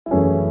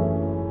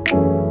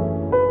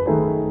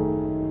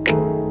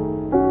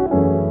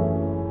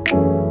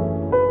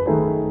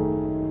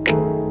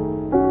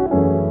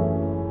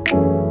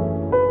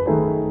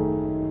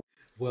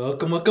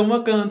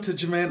Welcome to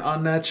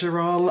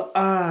JermaineAuNatural.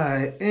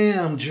 I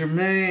am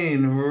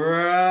Jermaine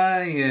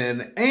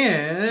Ryan.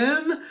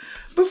 And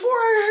before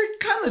I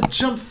kind of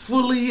jump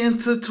fully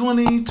into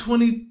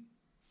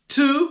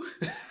 2022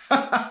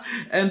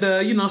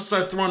 and,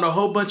 start throwing a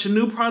whole bunch of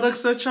new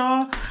products at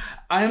y'all,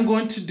 I am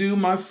going to do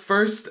my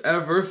first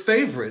ever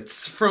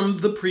favorites from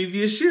the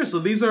previous year. So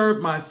these are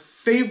my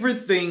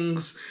favorite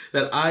things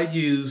that I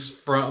used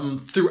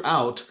from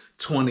throughout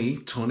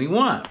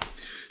 2021.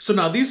 So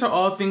now these are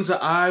all things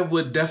that I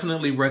would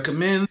definitely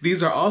recommend.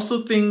 These are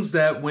also things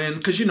that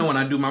because when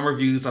I do my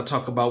reviews, I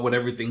talk about what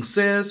everything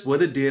says,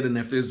 what it did, and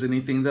if there's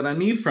anything that I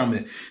need from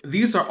it.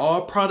 These are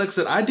all products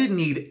that I didn't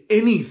need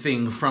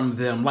anything from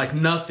them, like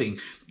nothing.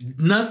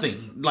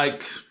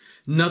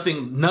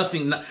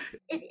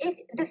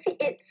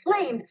 It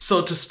flamed.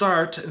 So to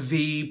start,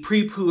 the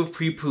pre-poo of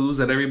pre-poos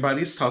that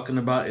everybody's talking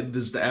about, it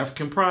is the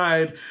African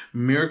Pride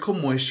Miracle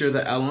Moisture,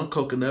 the Aloe and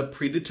Coconut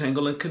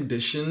Pre-Detangle and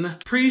Condition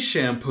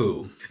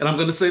Pre-Shampoo. And I'm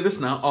going to say this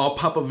now, all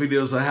pop-up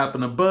videos that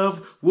happen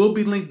above will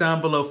be linked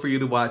down below for you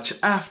to watch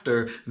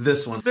after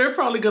this one. There are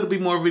probably going to be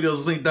more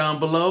videos linked down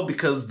below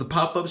because the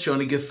pop-ups you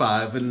only get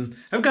 5 and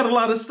I've got a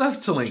lot of stuff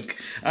to link.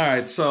 All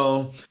right,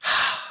 so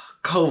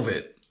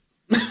COVID.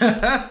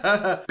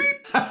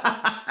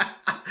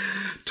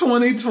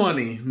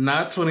 2020,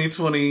 not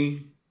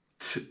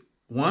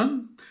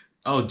 2021.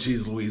 Oh,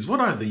 geez Louise, what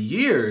are the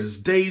years,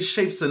 days,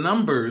 shapes, and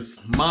numbers?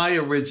 My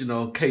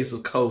original case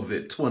of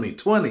COVID,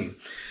 2020.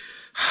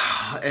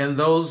 And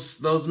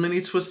those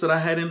mini twists that I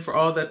had in for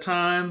all that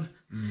time,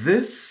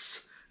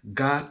 this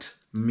got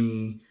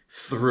me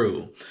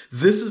through.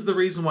 This is the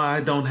reason why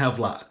I don't have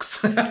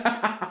locks.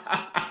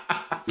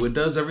 It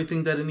does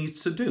everything that it needs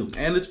to do,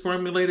 and it's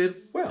formulated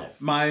well.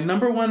 My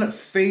number one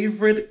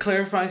favorite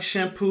clarifying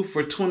shampoo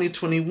for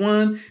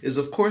 2021 is,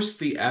 of course,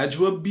 the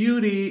Adwoa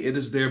Beauty. It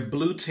is their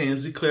Blue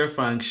Tansy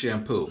Clarifying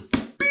Shampoo.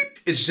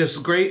 It's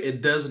just great.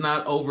 It does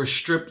not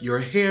overstrip your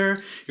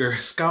hair. Your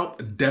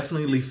scalp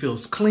definitely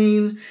feels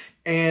clean,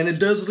 and it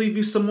does leave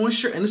you some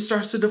moisture, and it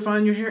starts to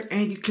define your hair,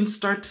 and you can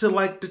start to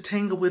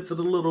detangle with it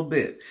a little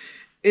bit.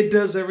 It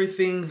does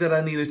everything that I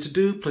needed to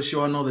do. Plus,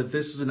 you all know that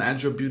this is an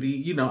Adwoa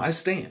Beauty. I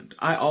stand.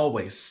 I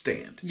always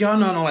stand. Y'all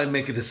know I don't like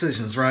making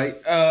decisions,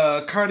 right?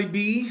 Cardi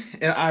B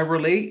and I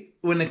relate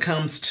when it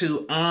comes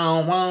to I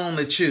don't want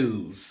to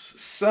choose.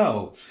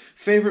 So,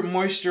 favorite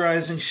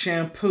moisturizing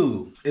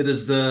shampoo. It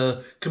is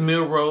the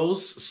Camille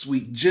Rose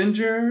Sweet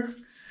Ginger,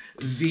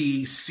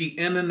 the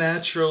Sienna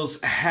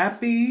Naturals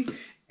Happy,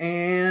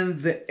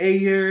 and the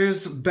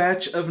Ayurs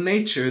Batch of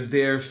Nature,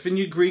 their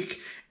fenugreek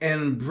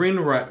and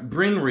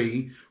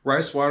Brinry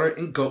rice water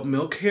and goat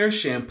milk hair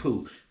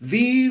shampoo.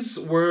 These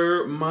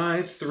were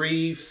my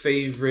 3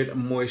 favorite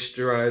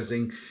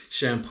moisturizing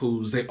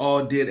shampoos. They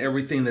all did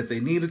everything that they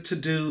needed to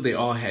do. They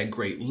all had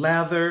great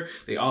lather.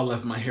 They all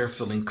left my hair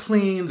feeling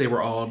clean. They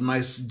were all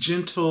nice,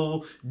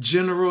 gentle,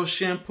 general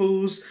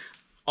shampoos.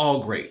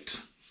 All great.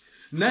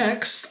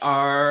 Next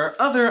are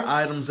other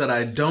items that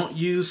I don't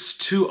use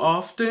too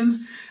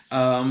often,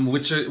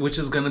 which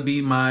is going to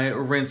be my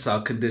rinse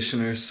out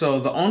conditioner. So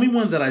the only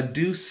one that I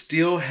do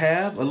still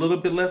have a little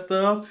bit left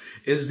of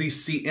is the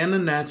Sienna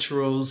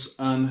Naturals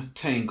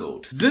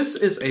Untangled. This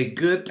is a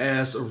good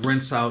ass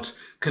rinse out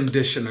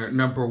conditioner.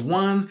 Number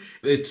one,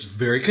 it's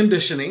very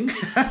conditioning.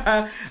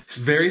 It's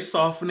very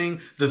softening.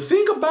 The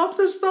thing about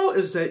this though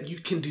is that you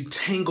can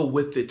detangle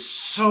with it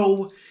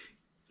so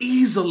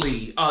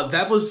easily.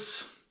 That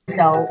was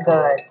so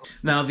good.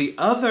 Now the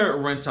other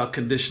rinse out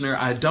conditioner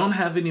I don't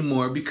have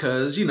anymore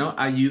because,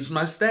 I used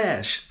my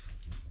stash.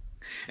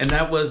 And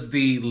that was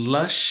the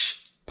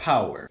LUSH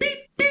Power.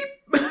 Beep, beep.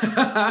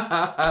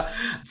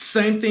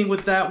 Same thing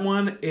with that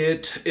one.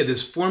 It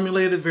is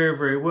formulated very,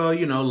 very well.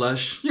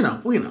 LUSH, we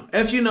know.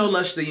 If you know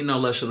LUSH, then you know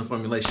LUSH on the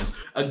formulations.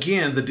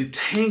 Again, the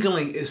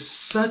detangling is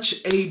such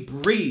a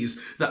breeze.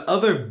 The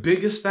other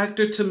biggest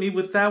factor to me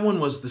with that one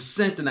was the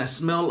scent and that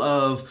smell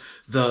of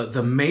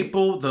the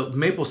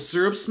maple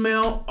syrup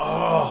smell.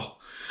 Oh,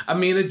 I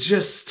mean, it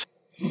just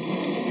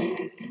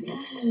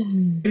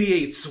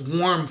radiates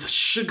warmth,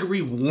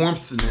 sugary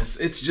warmthness.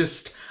 It's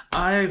just,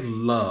 I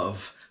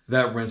love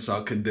that rinse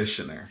out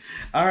conditioner.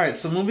 All right,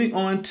 so moving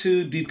on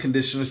to deep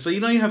conditioners. So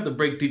you have to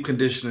break deep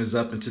conditioners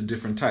up into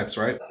different types,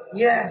 right?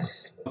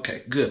 Yes.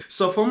 Okay, good.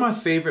 So for my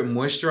favorite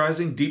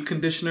moisturizing deep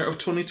conditioner of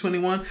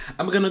 2021,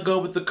 I'm gonna go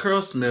with the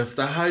Curlsmith,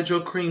 the Hydro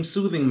Cream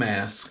Soothing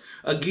Mask.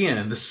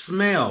 Again, the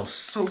smell,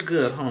 so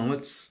good. Hold on,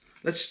 let's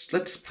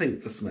play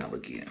with the smell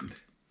again.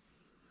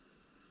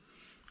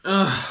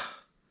 I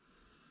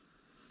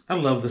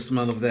love the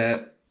smell of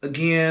that.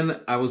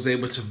 Again, I was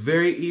able to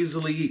very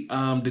easily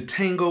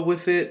detangle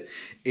with it.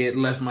 It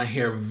left my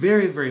hair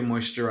very, very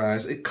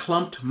moisturized. It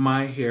clumped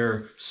my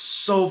hair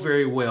so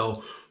very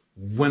well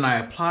when I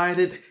applied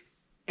it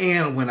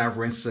and when I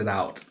rinsed it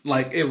out.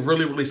 It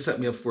really, really set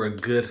me up for a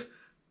good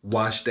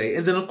wash day.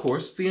 And then, of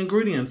course, the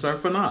ingredients are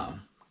phenomenal.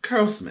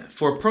 Curlsmith.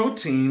 For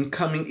protein,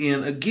 coming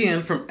in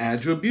again from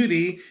Adwoa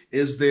Beauty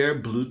is their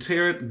Blue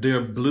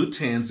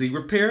Tansy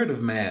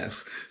Reparative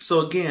Mask.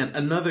 So again,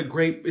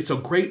 it's a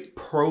great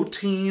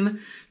protein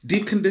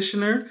deep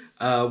conditioner.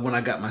 When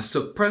I got my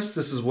silk press,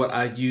 this is what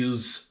I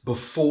use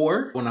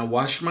before when I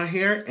wash my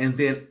hair, and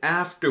then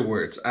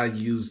afterwards I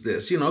use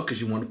this, you know,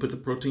 because you want to put the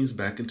proteins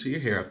back into your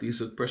hair after you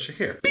silk press your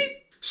hair. Beep.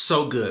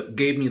 So good.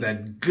 Gave me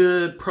that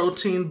good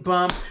protein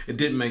bump. It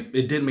didn't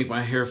make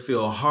my hair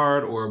feel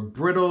hard or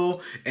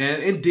brittle,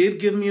 and it did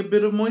give me a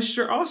bit of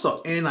moisture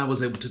also, and I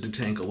was able to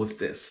detangle with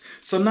this.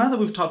 So now that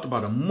we've talked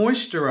about a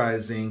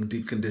moisturizing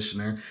deep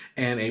conditioner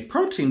and a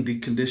protein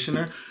deep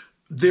conditioner,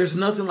 there's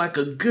nothing like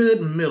a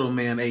good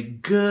middleman, a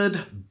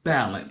good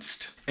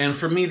balanced. And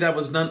for me, that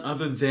was none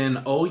other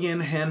than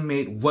Oyin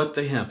Handmade What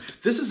the Hem.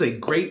 This is a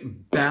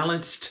great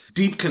balanced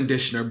deep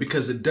conditioner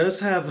because it does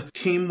have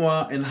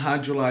quinoa and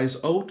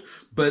hydrolyzed oat,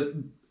 but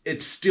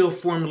it's still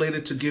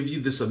formulated to give you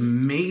this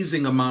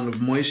amazing amount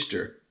of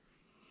moisture.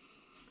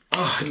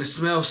 Oh, and it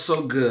smells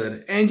so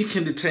good. And you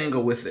can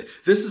detangle with it.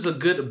 This is a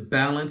good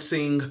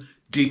balancing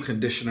deep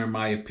conditioner, in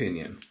my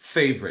opinion.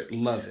 Favorite,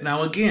 love it.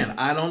 Now again,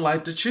 I don't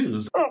like to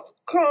choose.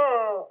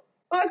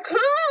 I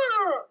can't.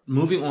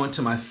 Moving on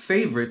to my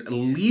favorite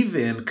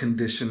leave-in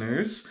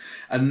conditioners.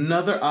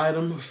 Another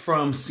item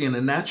from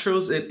Sienna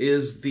Naturals. It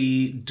is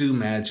the Do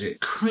Magic.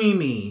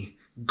 Creamy,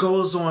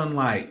 goes on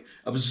light,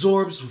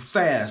 absorbs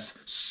fast,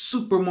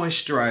 super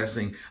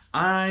moisturizing.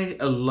 I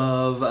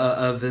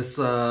love this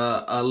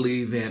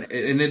leave-in,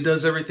 and it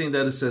does everything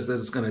that it says that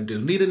it's going to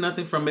do. Needed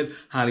nothing from it,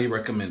 highly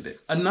recommend it.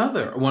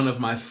 Another one of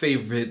my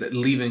favorite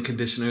leave-in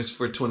conditioners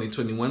for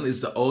 2021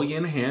 is the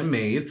Oyin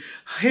Handmade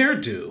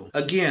Hairdo.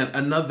 Again,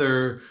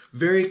 another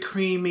very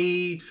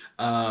creamy,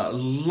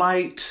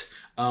 light,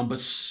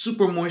 but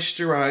super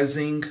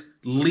moisturizing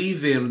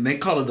leave-in. They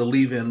call it a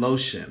leave-in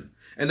lotion,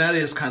 and that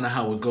is kind of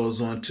how it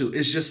goes on too.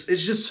 It's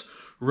just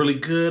really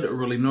good,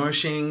 really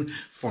nourishing,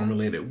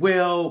 formulated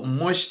well,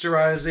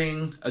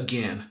 moisturizing.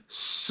 Again,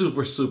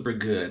 super, super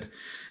good.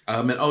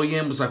 And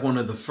Oyin was like one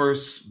of the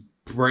first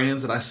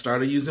brands that I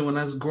started using when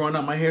I was growing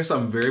out my hair, so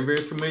I'm very,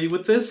 very familiar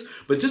with this.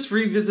 But just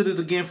revisit it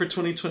again for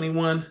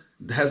 2021.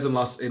 It hasn't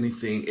lost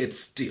anything. It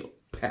still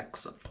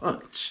packs a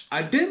punch.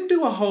 I didn't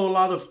do a whole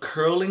lot of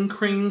curling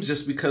creams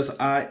just because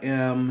I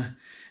am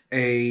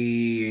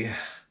a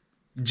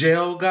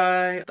gel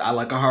guy. I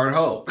like a hard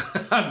hold.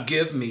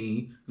 Give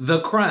me the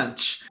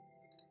crunch.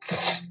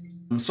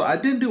 So I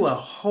didn't do a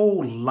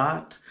whole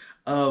lot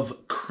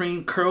of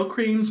curl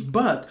creams,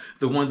 but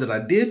the one that I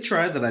did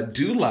try that I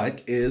do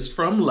like is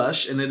from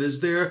LUSH, and it is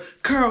their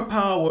Curl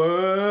Power.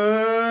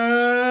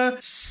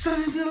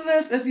 Something to the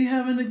left if you're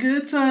having a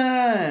good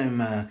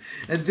time,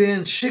 and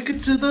then shake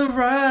it to the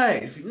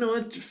right if you know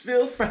what you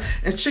feel,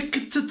 and shake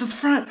it to the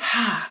front,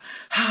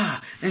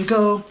 and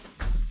go.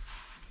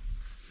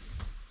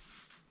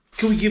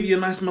 Can we give you a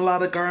nice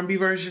melodic R&B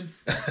version?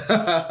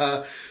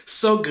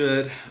 So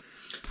good.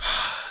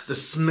 The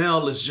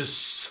smell is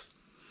just,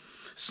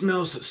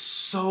 smells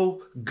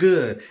so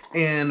good.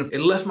 And it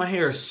left my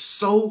hair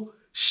so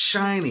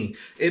shiny.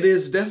 It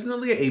is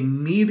definitely a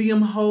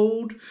medium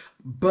hold,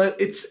 but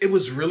it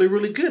was really,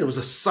 really good. It was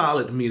a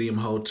solid medium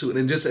hold too.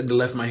 And it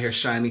left my hair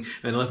shiny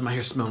and it left my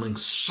hair smelling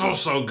so,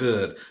 so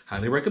good.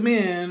 Highly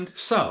recommend.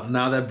 So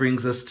now that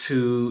brings us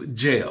to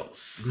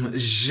gels.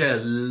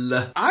 Gel.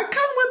 I kind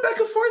of went back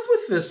and forth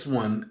with this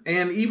one.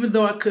 And even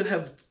though I could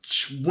have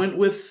went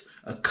with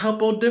a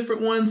couple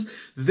different ones,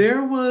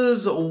 there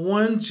was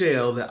one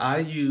gel that I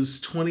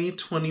used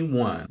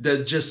 2021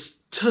 that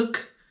just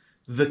took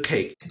the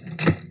cake.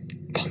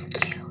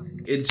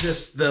 It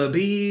just, the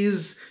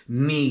bee's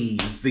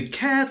knees, the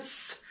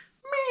cat's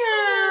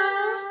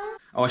meow.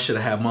 Oh, I should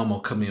have had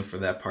Momo come in for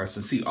that part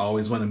since he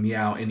always want to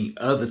meow any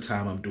other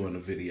time I'm doing a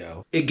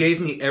video. It gave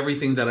me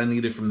everything that I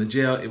needed from the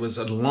gel. It was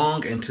a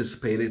long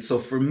anticipated. So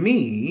for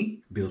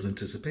me, builds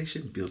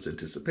anticipation, builds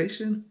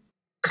anticipation.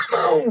 Come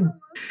on.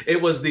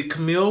 It was the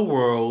Camille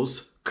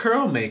Rose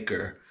Curl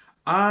Maker.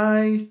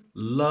 I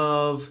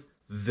love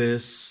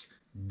this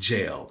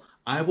gel.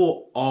 I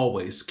will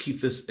always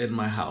keep this in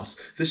my house.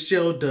 This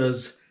gel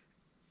does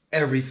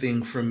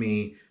everything for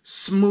me.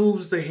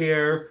 Smooths the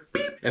hair.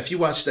 Beep. If you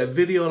watch that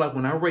video, like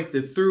when I raked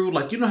it through,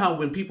 like you know how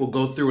when people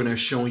go through and they're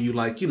showing you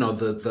like, you know,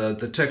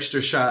 the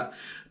texture shot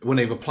when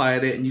they've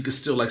applied it and you can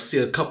still like see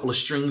a couple of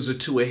strings or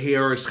two of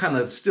hair. It's kind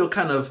of still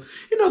kind of,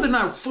 you know, they're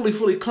not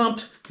fully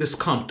clumped. This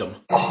clumped them.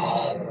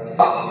 All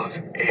of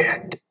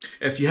it.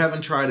 If you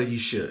haven't tried it, you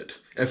should.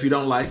 If you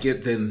don't like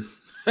it, then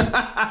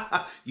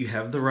you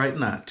have the right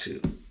not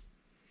to.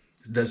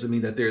 It doesn't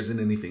mean that there isn't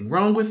anything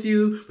wrong with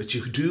you, but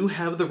you do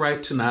have the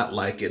right to not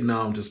like it.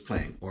 No, I'm just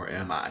playing. Or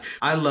am I?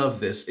 I love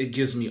this. It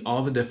gives me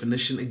all the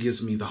definition. It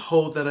gives me the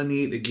hold that I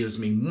need. It gives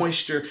me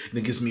moisture. And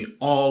it gives me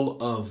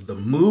all of the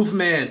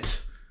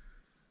movement.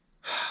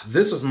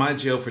 This was my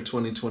gel for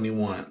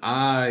 2021.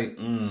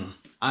 I'm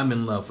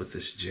in love with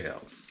this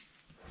gel.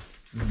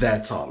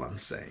 That's all I'm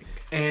saying.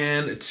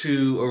 And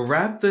to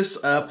wrap this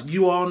up,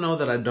 you all know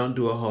that I don't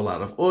do a whole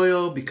lot of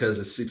oil because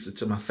it seeps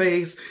into my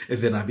face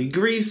and then I be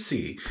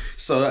greasy.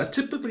 So I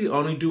typically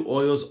only do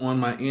oils on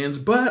my ends,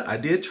 but I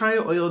did try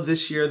an oil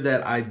this year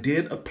that I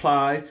did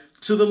apply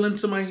to the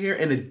length of my hair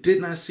and it did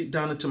not seep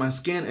down into my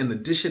skin. In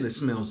addition, it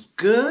smells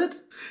good.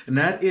 And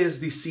that is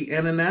the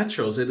Sienna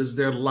Naturals. It is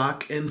their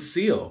Lock and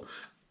Seal.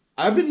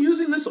 I've been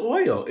using this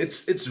oil.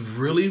 It's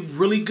really,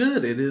 really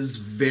good. It is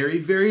very,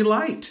 very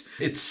light.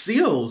 It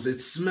seals.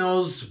 It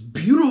smells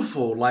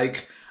beautiful.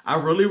 Like, I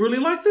really, really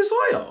like this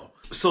oil.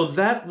 So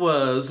that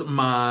was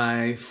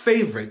my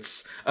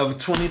favorites of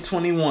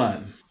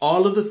 2021.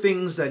 All of the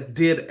things that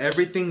did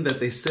everything that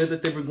they said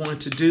that they were going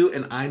to do,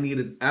 and I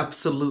needed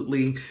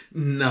absolutely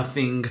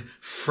nothing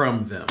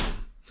from them.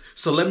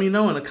 So let me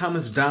know in the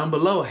comments down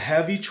below,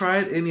 have you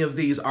tried any of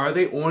these? Are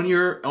they on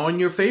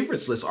your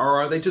favorites list,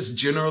 or are they just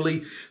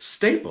generally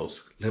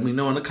staples? Let me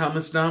know in the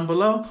comments down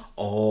below.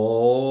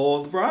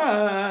 All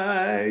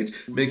right.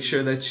 Make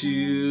sure that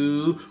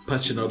you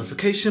punch the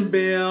notification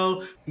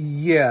bell.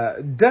 Yeah,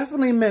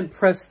 definitely meant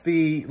press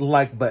the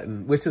like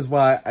button, which is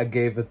why I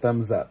gave a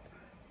thumbs up.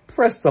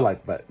 Press the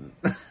like button.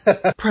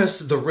 Press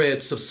the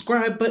red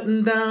subscribe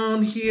button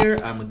down here.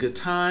 I'm a good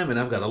time, and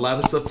I've got a lot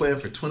of stuff planned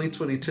for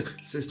 2022. It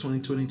says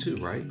 2022,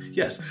 right?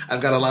 Yes,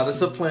 I've got a lot of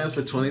stuff planned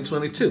for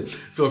 2022.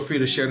 Feel free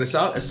to share this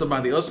out as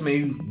somebody else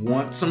may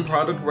want some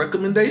product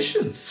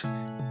recommendations.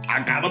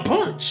 I gotta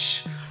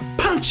punch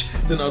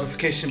the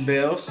notification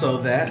bell so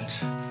that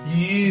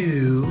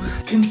you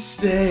can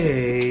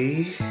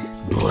stay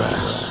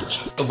blessed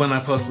when I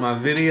post my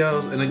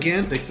videos. And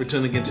again, thanks for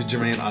tuning in to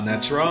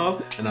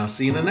JermaineAuNatural, and I'll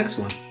see you in the next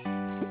one.